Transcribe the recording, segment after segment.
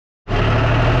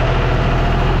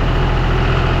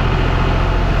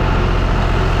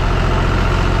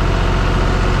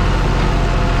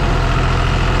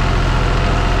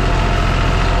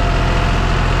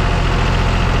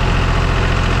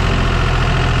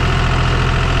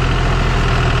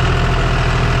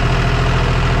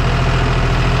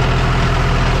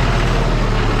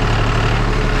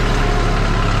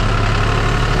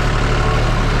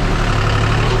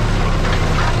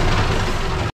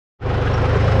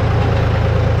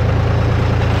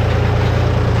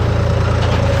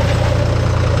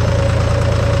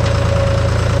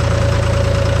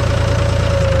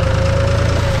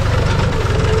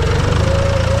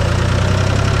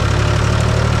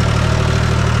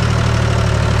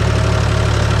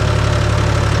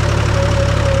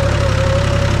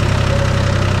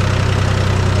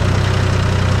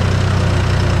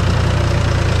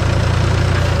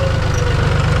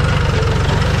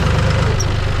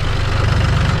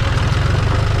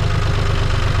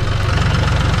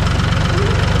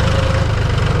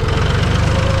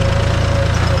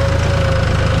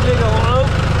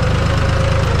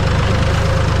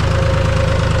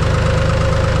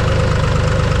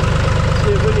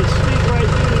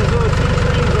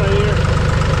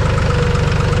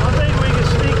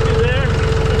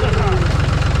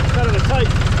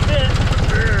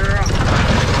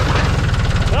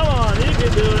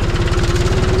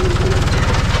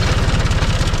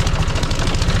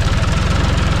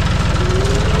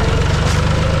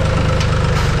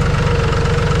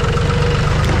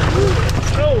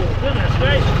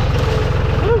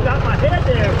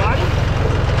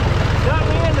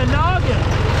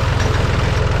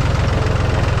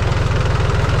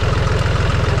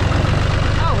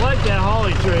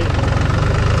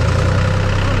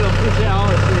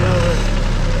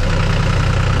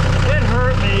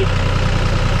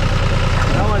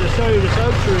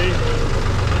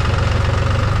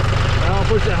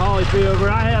push that holly tree over.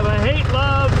 I have a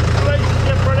hate-love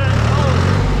relationship for that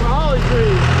for holly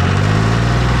trees.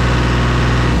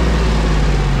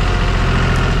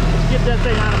 Let's get that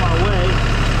thing out of my way.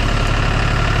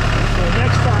 So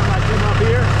next time I come up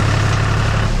here,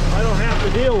 I don't have to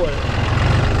deal with it.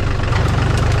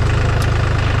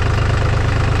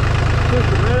 Push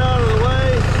it right out of the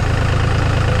way.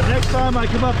 Next time I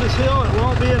come up this hill, it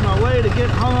won't be in my way to get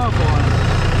hung up on.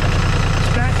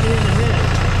 Smack me in the head.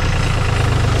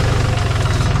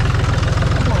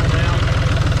 Come on now.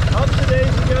 Up the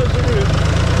daisy goes the roof.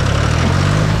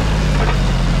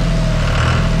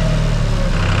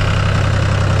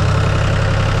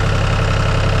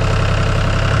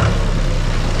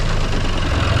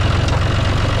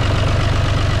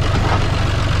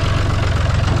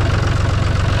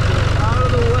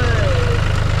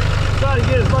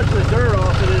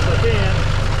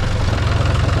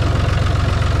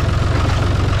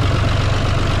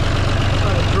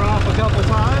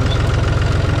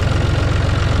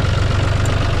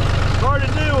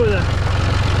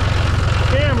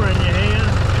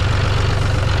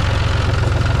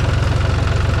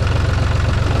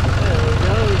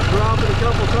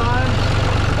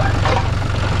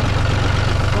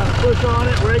 On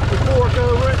it, rake the fork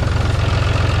over it,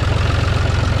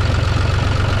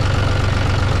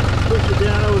 push it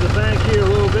down over the bank here a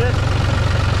little bit,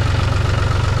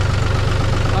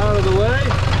 out of the way.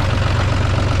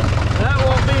 That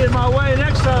won't be in my way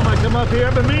next time I come up here.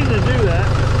 I've been meaning to do that.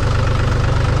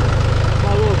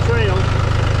 My little trail.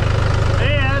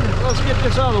 And let's get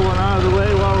this other one out of the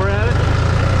way while we're at it.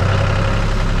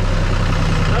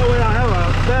 That way I have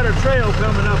a better trail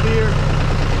coming up here.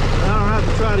 I don't have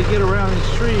to try to get around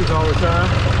these trees all the time.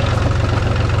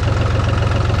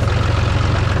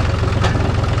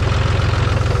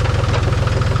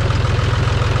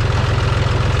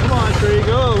 Come on, tree,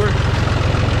 go over.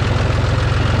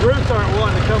 Roots aren't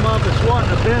wanting to come up, it's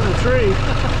wanting to bend the tree.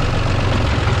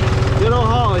 Good old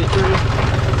holly tree.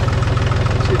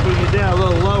 Let's see if we can get down a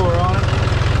little lower on it.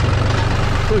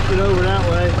 Push it over that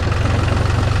way.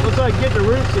 Looks like get the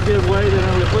roots to give way,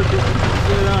 then we push it,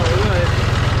 get it out of the way.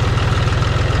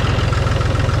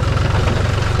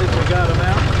 We got them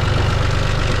out.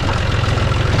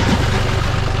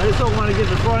 I just don't want to get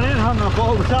the front end hung up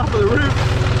all the top of the roof.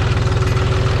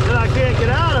 Then I can't get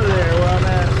out of there where I'm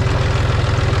at.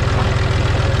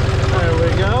 There we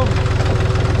go.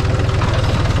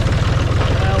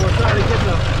 Now we're trying to get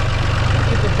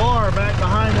the bar back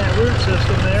behind that root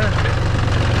system there.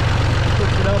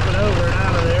 Push it up and over and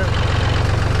out of there.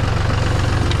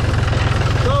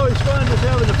 It's always fun just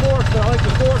having the forks. I like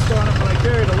the forks on it when I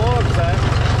carry the logs back.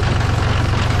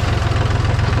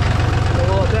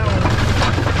 We'll let that one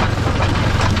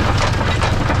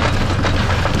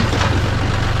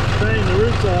bang the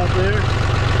roots off there.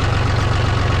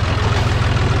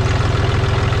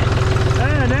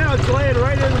 And now it's laying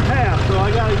right in the path, so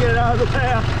I got to get it out of the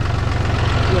path.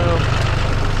 So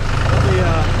let me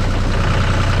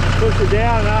push it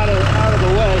down and out of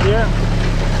the way here.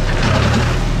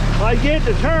 If I get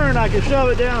the turn, I can shove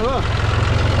it down. Look,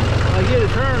 if I get a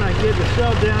turn, I can get the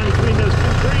shove down between those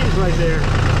two trees right there.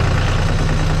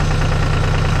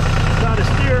 Try to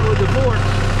steer it with the forks.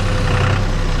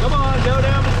 Come on, go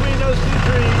down between those two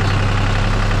trees.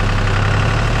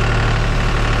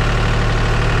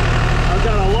 I've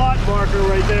got a lot marker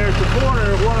right there at the corner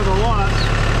of one of the lots.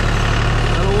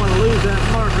 I don't want to lose that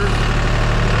marker.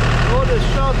 We'll just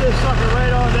shove this sucker right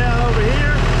on down over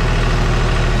here,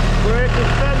 where it can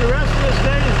spend the rest of its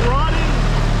days rotting,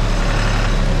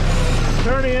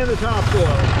 turning into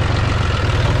topsoil.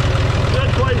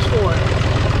 Good place for it.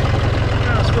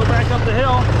 Let's go back up the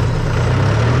hill.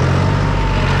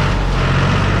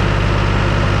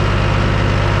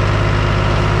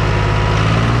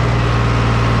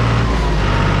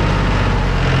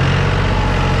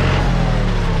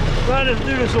 Trying to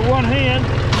do this with one hand.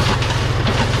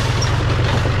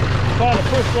 Trying to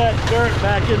push that dirt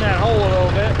back in that hole a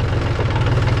little bit.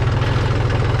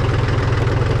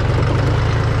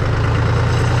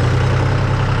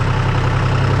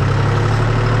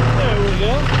 There we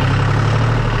go.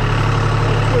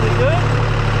 Pretty good.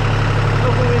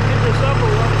 Hopefully we can get this up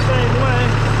or run the same way.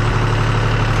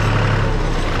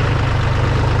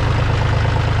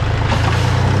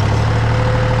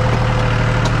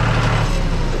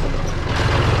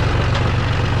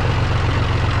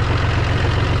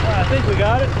 I think we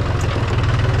got it.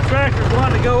 The tractor's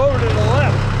wanting to go over to the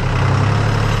left.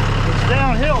 It's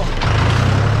downhill.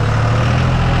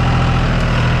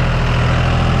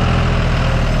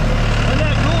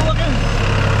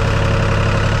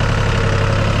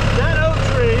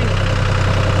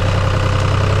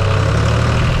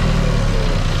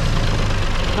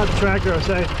 not the tractor, I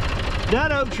say.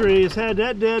 That oak tree has had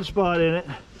that dead spot in it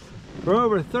for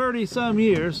over 30 some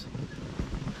years.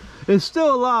 It's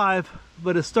still alive,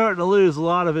 but it's starting to lose a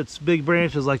lot of its big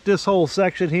branches. Like this whole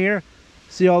section here,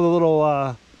 see all the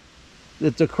little,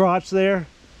 it's a crotch there,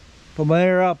 from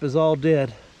there up is all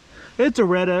dead. It's a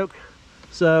red oak,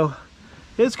 so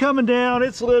it's coming down.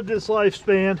 It's lived its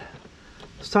lifespan.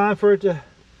 It's time for it to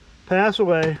pass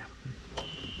away.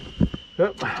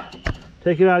 Oh,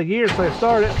 take it out of gear so I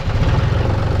start it.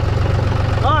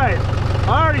 All right,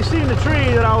 I already seen the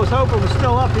tree that I was hoping was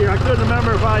still up here. I couldn't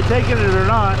remember if I had taken it or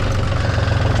not.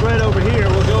 It's right over here.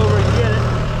 We'll go over and get it.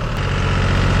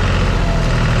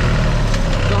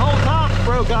 The whole top's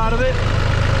broke out of it,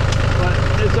 but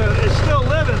it's still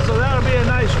living, so that'll be a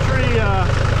nice tree to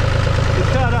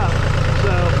cut up.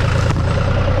 So,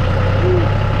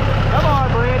 come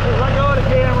on, branches. Let go of the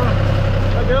camera.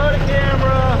 Let go of the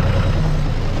camera.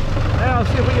 Now let's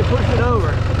see if we can push it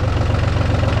over.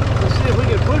 Let's see if we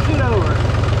can push it over.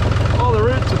 All the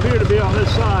roots appear to be on this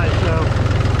side, so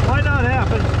might not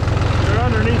happen. They're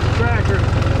underneath the tractor.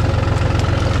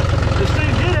 This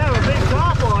thing did have a big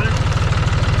top on it.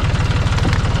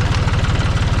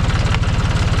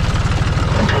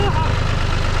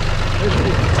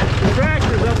 The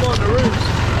tractor's up on the roots.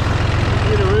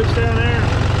 See the roots down there?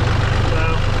 So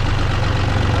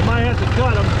I might have to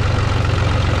cut them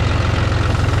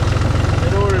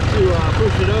in order to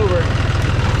push it over.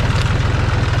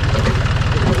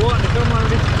 If I want to come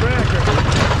underneath the tractor.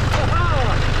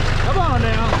 Come on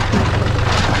now.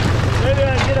 Maybe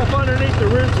I can get up underneath the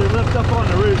roots and lift up on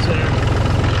the roots there.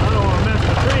 I don't want to mess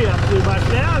the tree up too much.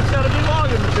 Now it's got to be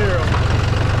logging material.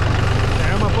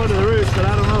 Yeah, I'm up under the roots, but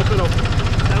I don't know if it'll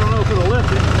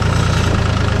lift it.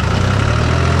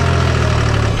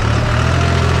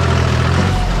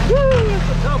 Woo! That's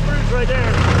some tough roots right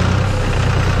there.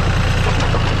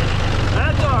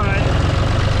 That's all right.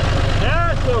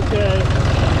 That's okay.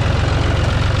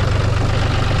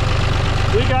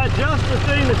 We got just the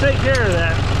thing to take care of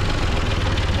that.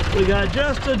 We got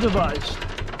just a device.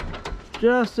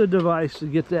 Just a device to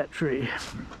get that tree.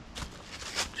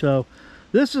 So,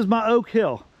 this is my oak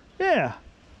hill. Yeah,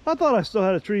 I thought I still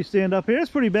had a tree stand up here. It's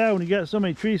pretty bad when you got so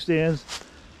many tree stands.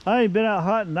 I ain't been out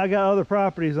hunting. I got other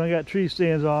properties and I got tree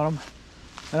stands on them.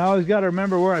 And I always got to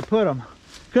remember where I put them,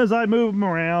 because I move them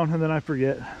around and then I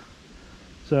forget.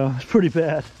 So, it's pretty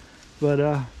bad. But,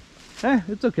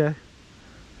 it's okay.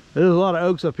 There's a lot of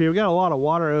oaks up here. We got a lot of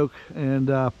water oak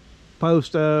and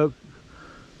post oak,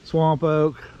 swamp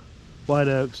oak, white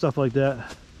oak, stuff like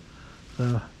that.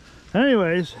 So,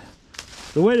 anyways,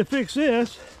 the way to fix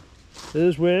this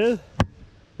is with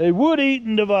a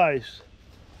wood-eating device.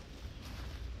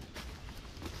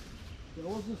 So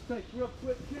we'll just take real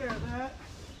quick care of that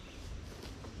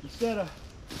instead of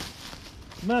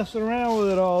messing around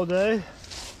with it all day.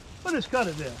 We'll just cut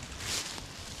it down.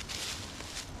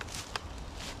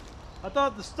 I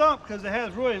thought the stump, because it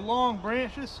has really long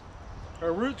branches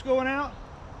or roots going out,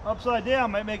 upside down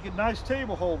might make it a nice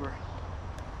table holder.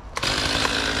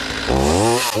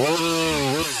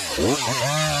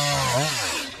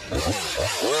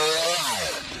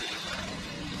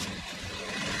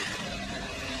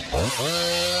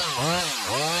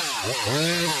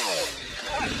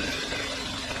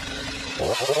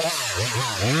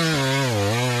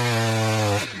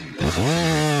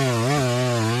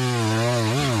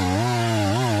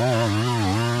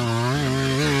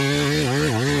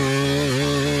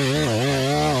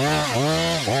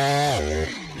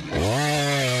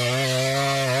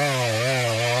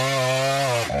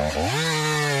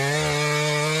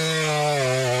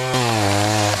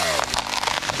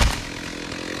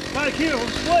 Gotta keep them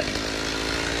split.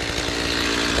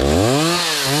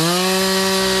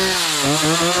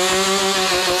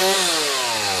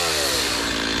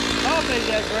 I'll make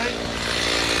that great.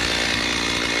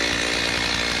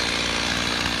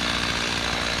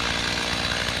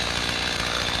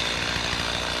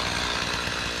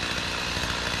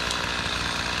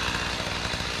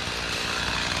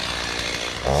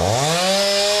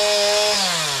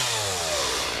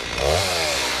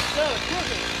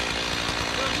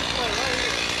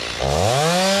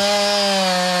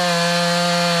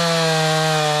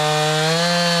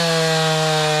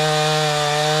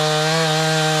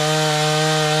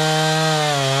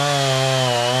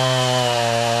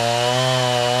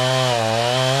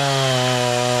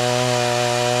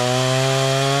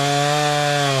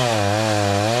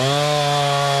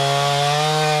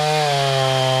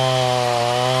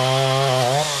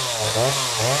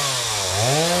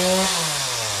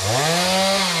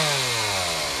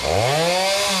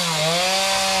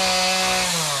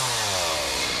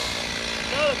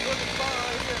 Another good spot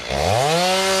right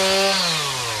here.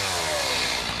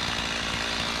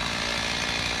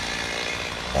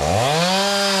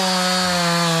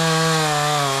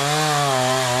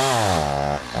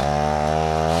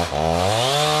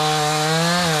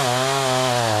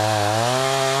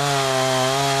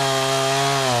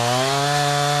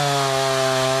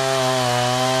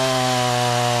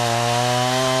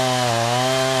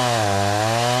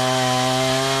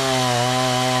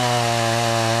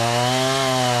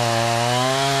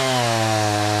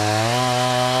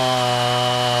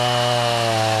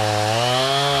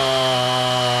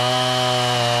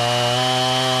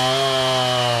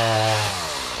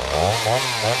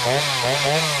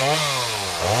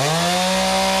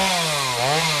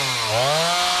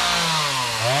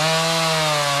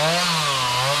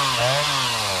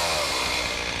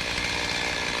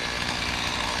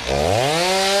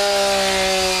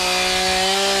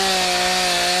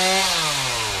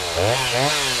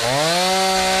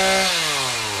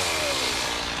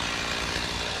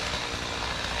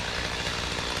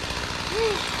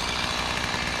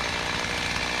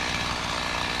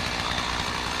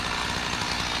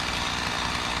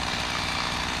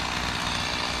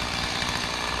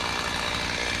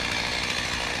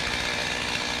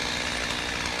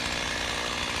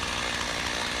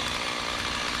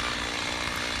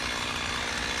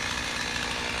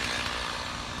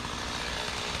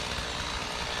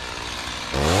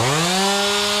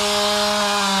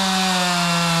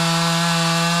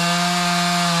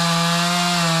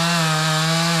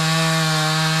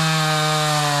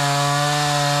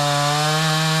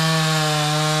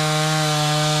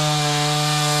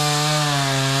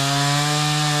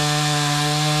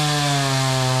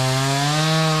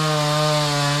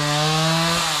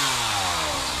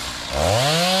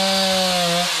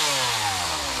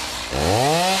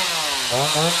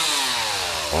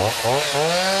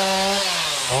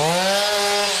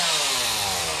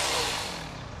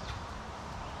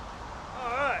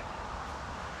 Alright,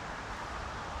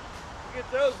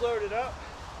 get those loaded up.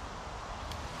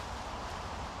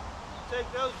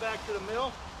 Take those back to the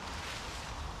mill.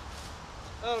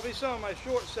 That'll be some of my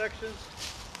short sections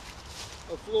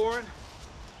of flooring.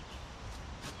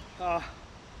 My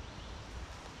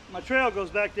trail goes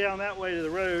back down that way to the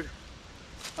road.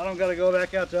 I don't got to go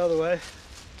back out the other way.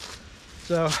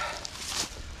 So,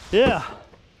 yeah.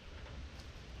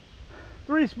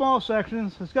 3 small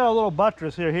sections. It's got a little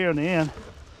buttress here in the end.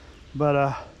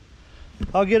 But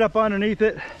I'll get up underneath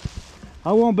it.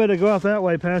 I won't be able to go out that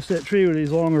way past that tree with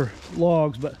these longer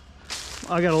logs, but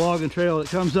I got a logging trail that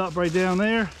comes up right down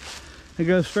there and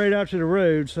goes straight out to the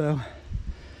road, so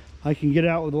I can get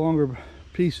out with longer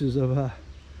pieces of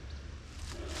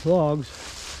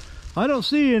logs. I don't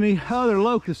see any other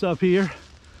locusts up here.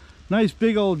 Nice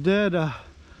big old dead,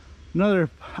 another,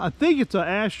 I think it's an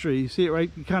ash tree. You see it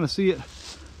right, you kind of see it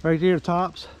right there,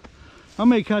 tops. I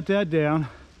may cut that down.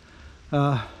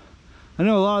 I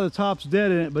know a lot of the top's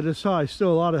dead in it, but it's probably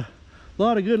still a lot of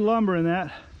good lumber in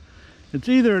that. It's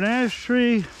either an ash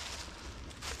tree,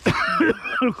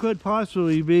 it could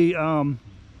possibly be kind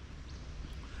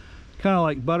of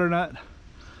like butternut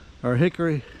or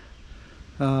hickory.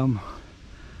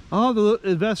 I'll have to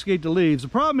investigate the leaves. The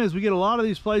problem is we get a lot of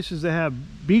these places that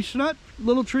have beech nut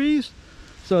little trees,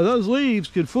 so those leaves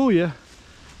could fool you,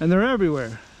 and they're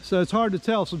everywhere. So it's hard to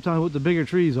tell sometimes what the bigger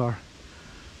trees are.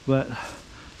 But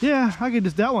yeah, I could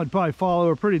just, that one probably fall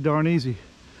over pretty darn easy.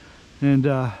 And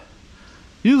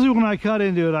usually when I cut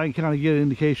into it, I can kind of get an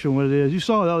indication of what it is. You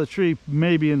saw the other tree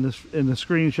maybe in the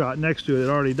screenshot next to it. It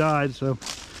already died, so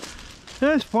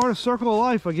yeah, it's part of the circle of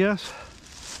life, I guess.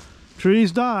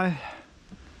 Trees die.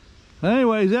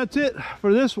 Anyways, that's it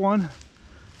for this one.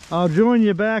 I'll join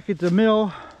you back at the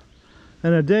mill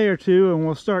in a day or two and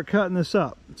we'll start cutting this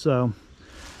up. So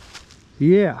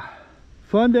yeah,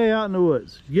 fun day out in the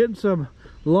woods, getting some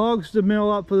logs to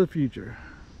mill up for the future.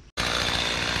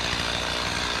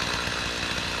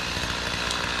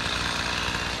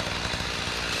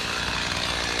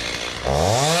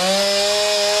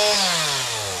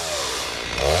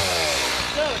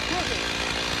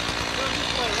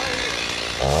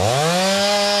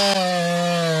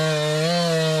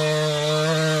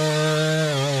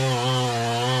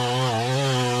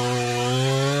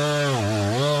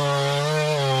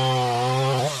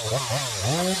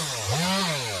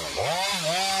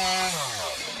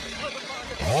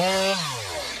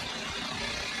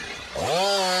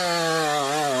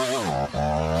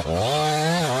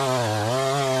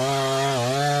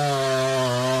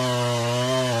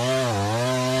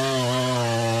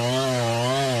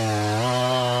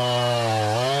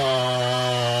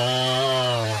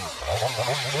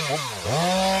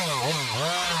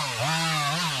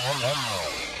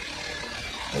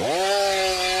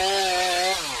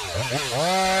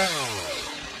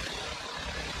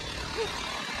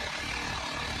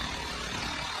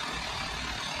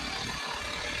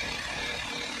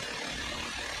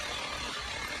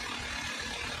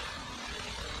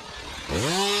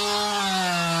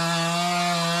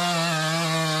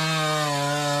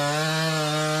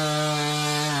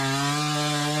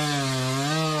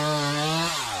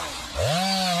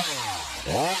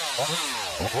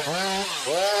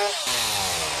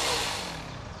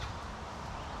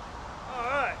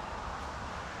 Alright,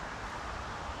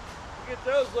 get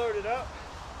those loaded up.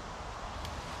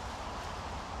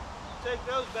 Take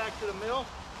those back to the mill.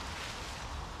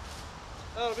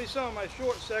 That'll be some of my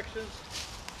short sections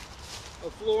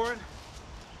of flooring.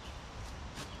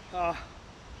 My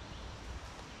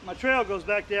trail goes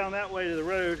back down that way to the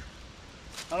road.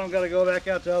 I don't got to go back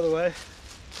out the other way.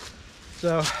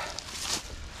 So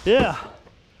Yeah.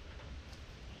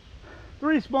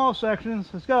 3 small sections.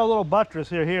 It's got a little buttress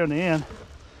here in the end,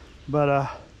 but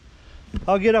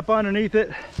I'll get up underneath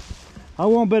it. I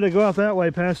won't be able to go out that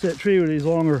way past that tree with these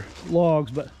longer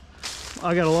logs, but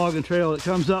I got a logging trail that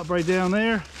comes up right down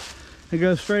there and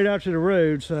goes straight out to the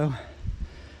road, so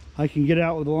I can get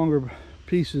out with longer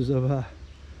pieces of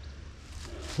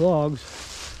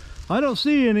logs. I don't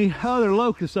see any other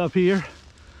locusts up here.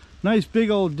 Nice big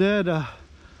old dead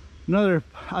another,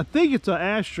 I think it's an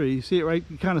ash tree. You see it right,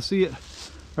 you kind of see it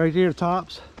right there,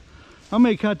 tops. I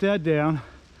may cut that down.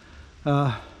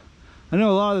 I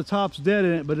know a lot of the top's dead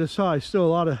in it, but it's still a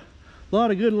lot of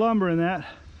good lumber in that.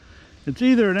 It's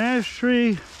either an ash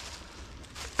tree,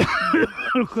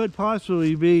 it could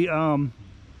possibly be kind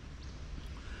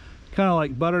of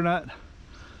like butternut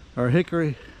or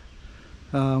hickory.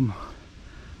 I'll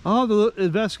have to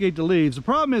investigate the leaves. The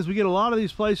problem is we get a lot of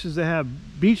these places that have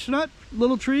beech nut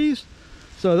little trees,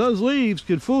 so those leaves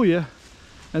could fool you,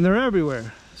 and they're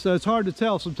everywhere. So it's hard to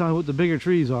tell sometimes what the bigger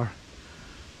trees are.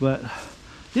 But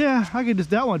yeah, I could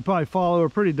that one probably fall over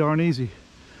pretty darn easy.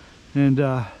 And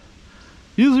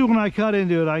usually when I cut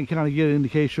into it, I can kind of get an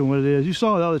indication what it is. You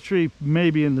saw the other tree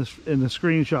maybe in the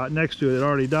screenshot next to it. It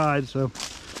already died, so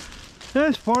yeah,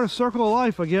 it's part of circle of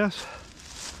life, I guess.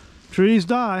 Trees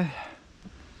die.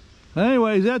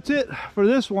 Anyways, that's it for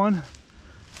this one.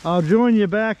 I'll join you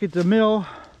back at the mill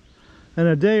in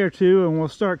a day or two and we'll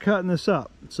start cutting this up.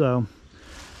 So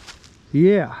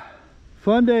yeah,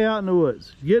 fun day out in the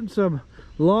woods, getting some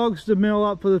logs to mill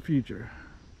up for the future.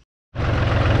 All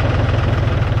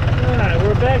right,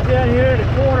 we're back down here in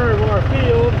the corner of our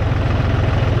field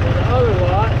in the other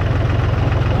lot.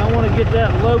 I want to get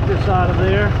that locust out of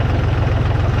there.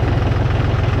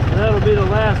 That'll be the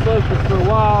last locust for a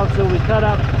while until we cut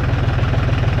up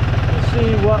and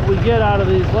see what we get out of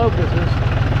these locusts.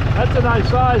 That's a nice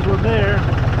size one there.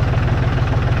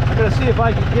 I'm going to see if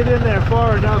I can get in there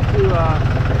far enough to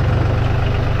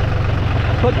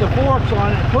put the forks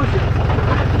on it and push it.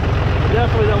 I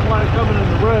definitely don't want it coming in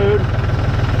the road,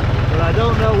 but I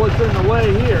don't know what's in the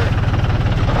way here,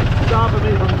 stopping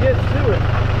me from getting to it.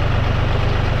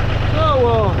 So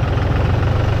we'll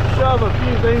shove a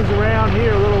few things around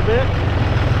here a little bit.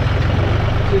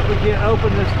 See if we can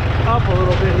open this up a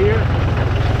little bit here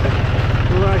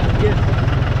where I can get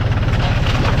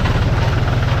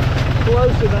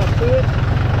close enough to it.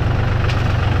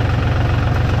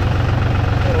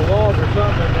 Got a log or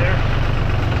something in there.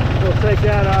 We'll take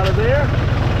that out of there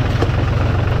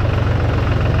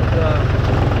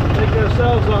and make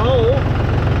ourselves a hole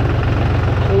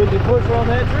so we can push on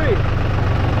that tree.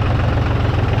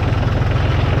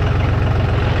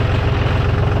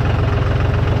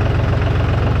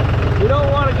 You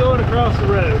don't want it going across the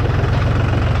road.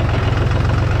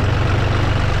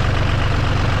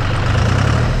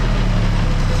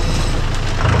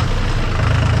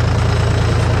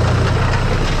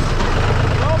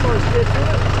 Almost get to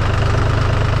it.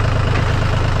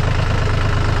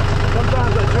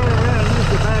 Sometimes I turn around and use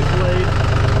the back blade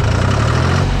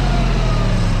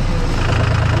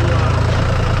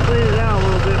to clean it out a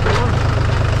little bit more.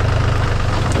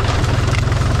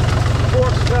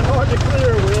 Forks are kind of hard to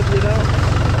clear with, you know.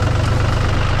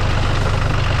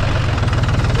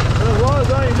 But as long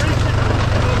as I can reach it,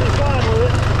 I'll be fine with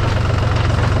it.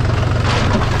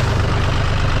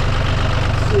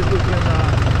 Let's see if we can,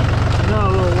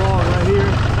 another little log right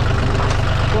here.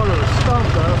 Part of a stump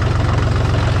though.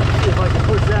 See if I can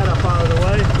push that up out of the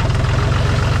way.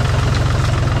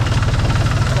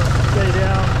 Stay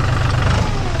down.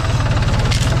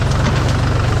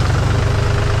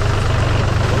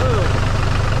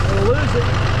 Lose it.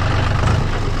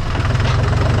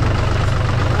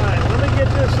 Alright, let me get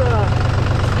this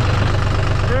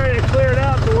area cleared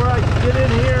out to where I can get in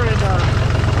here and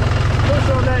push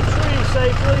on that tree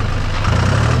safely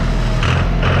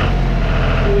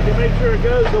so we can make sure it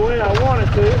goes the way I want it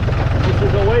to, which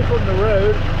is away from the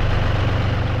road.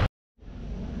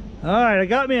 Alright, I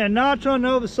got me a notch on the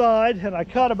other side and I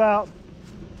cut about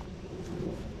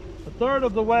a third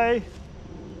of the way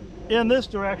in this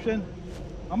direction.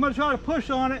 I'm going to try to push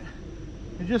on it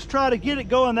and just try to get it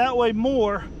going that way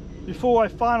more before I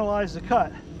finalize the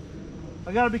cut.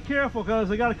 I got to be careful because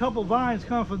I got a couple vines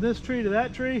coming from this tree to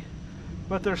that tree,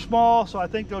 but they're small, so I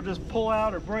think they'll just pull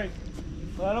out or break.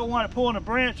 But I don't want it pulling a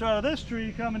branch out of this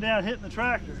tree coming down hitting the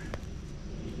tractor.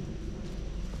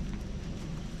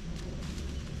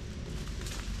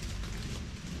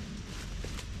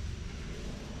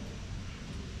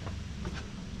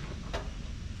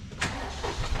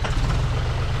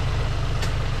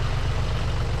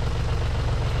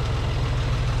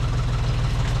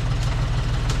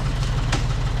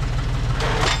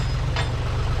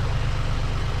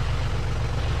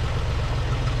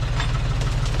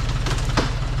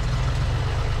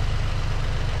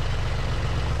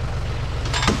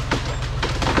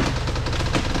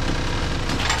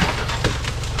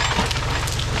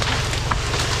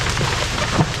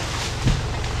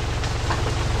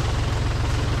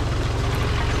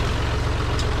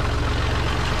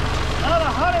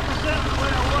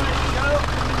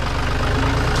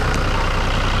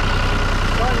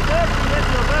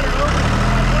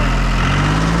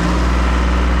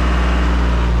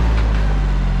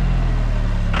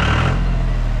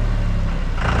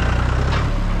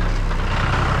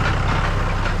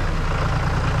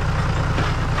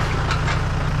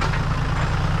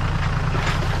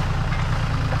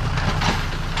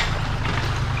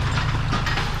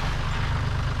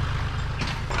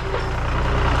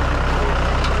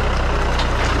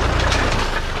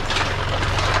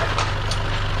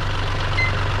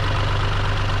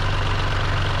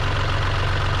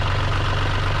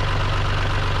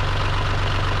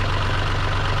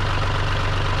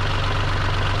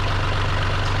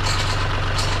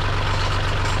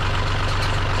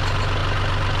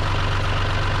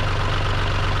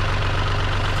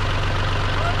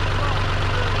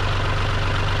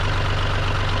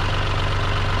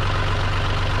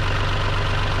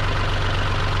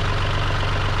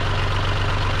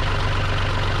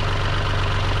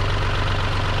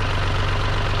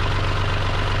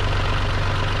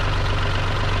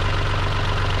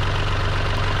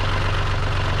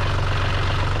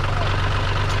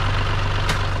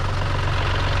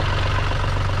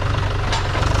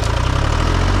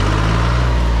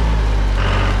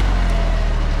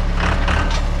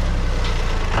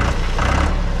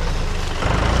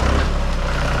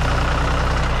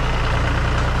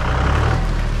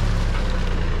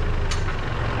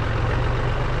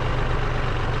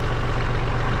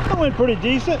 went pretty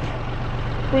decent.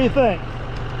 What do you think?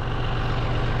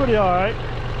 Pretty all right.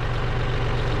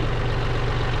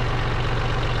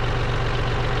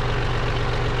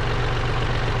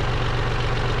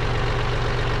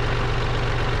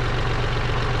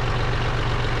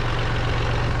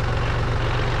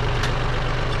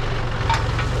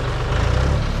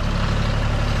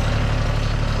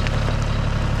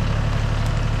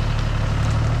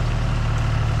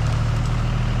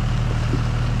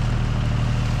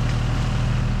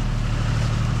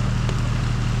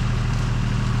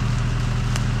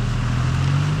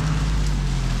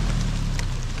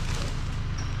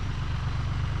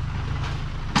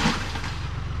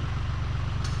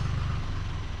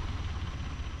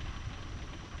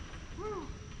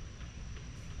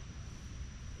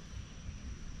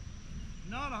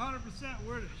 Not 100%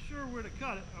 sure where to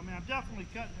cut it. I mean, I'm definitely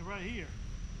cutting it right here.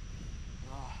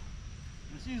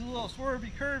 She's a little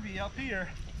swervy curvy up here.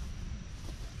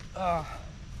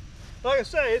 Like I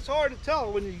say, it's hard to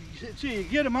tell when you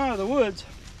get them out of the woods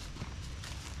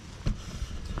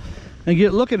and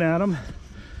get looking at them.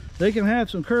 They can have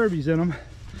some curvies in them,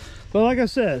 but like I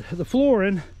said, the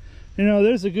flooring, you know,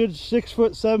 there's a good 6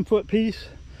 foot, 7 foot piece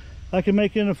I can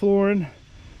make into flooring.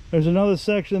 There's another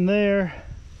section there,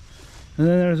 and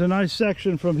then there's a nice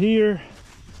section from here.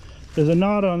 There's a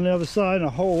knot on the other side and a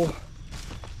hole,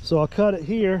 so I'll cut it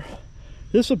here.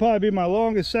 This will probably be my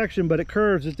longest section, but it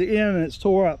curves at the end and it's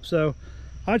tore up. So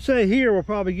I'd say here we'll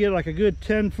probably get like a good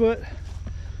 10 foot,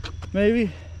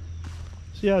 maybe.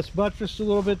 See how it's buttressed a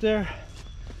little bit there?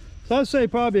 So I'd say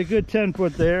probably a good 10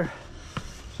 foot there.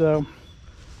 So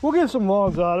we'll get some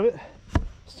logs out of it.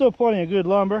 Still plenty of good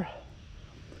lumber.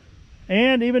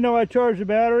 And even though I charged the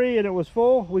battery and it was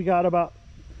full, we got about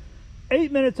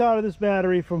 8 minutes out of this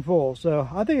battery from full. So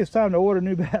I think it's time to order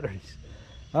new batteries.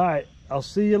 All right, I'll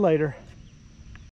see you later.